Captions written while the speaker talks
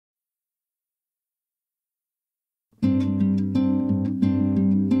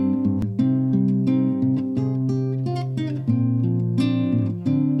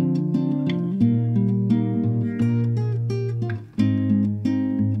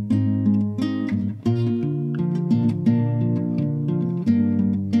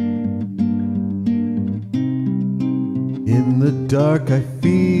dark I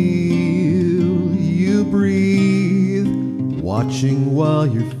feel you breathe, watching while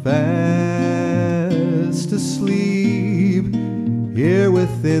you're fast asleep. Here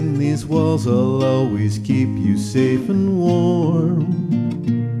within these walls I'll always keep you safe and warm.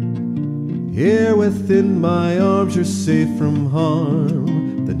 Here within my arms you're safe from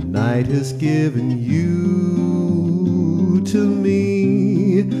harm. The night has given you to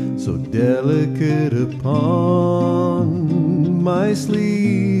me, so delicate upon my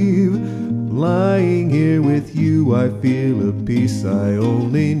sleeve. Lying here with you I feel a peace I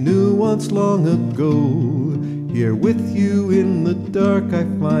only knew once long ago. Here with you in the dark I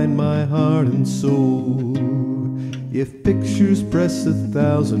find my heart and soul. If pictures press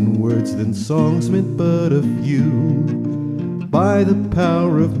 1,000 words, then songs meant but a few. By the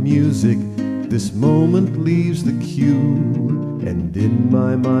power of music, this moment leaves the cue. And in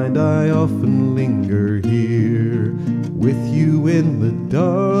my mind I often linger here with you in the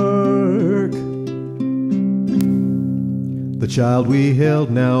dark. The child we held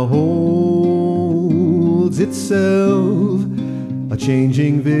now holds itself. A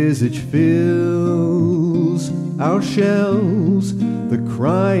changing visage fills our shelves. The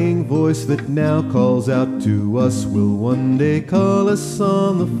crying voice that now calls out to us will one day call us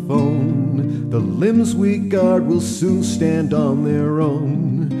on the phone. The limbs we guard will soon stand on their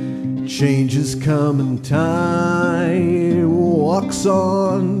own. Changes come and time walks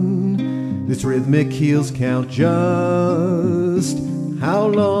on. This rhythmic heels count just how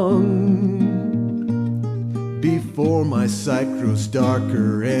long before my sight grows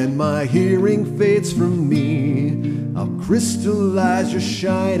darker and my hearing fades from me. I'll crystallize your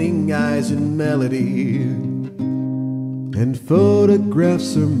shining eyes in melody, and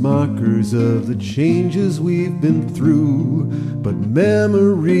photographs are markers of the changes we've been through. But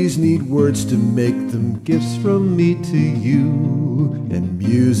memories need words to make them gifts from me to you. And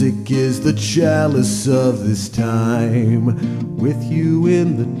music is the chalice of this time, with you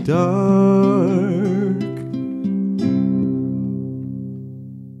in the dark.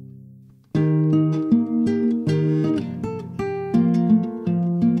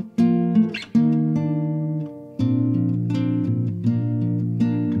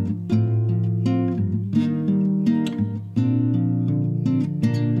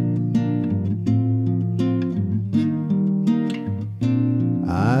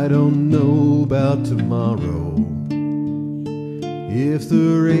 I don't know about tomorrow, if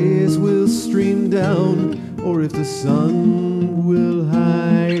the rays will stream down, or if the sun will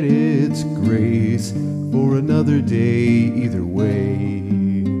hide its grace for another day. Either way,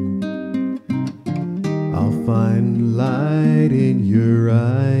 I'll find light in your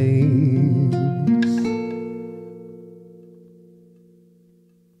eyes.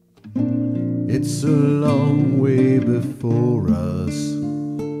 It's a long way before us.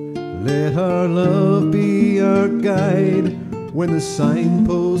 Let our love be our guide when the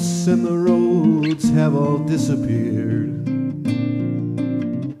signposts and the roads have all disappeared.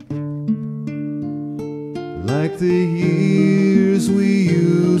 Like the years we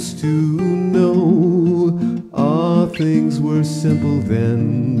used to know, all things were simple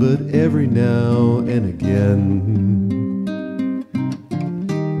then, but every now and again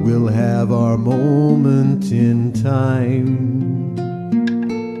we'll have our moment in time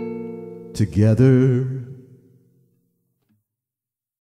together.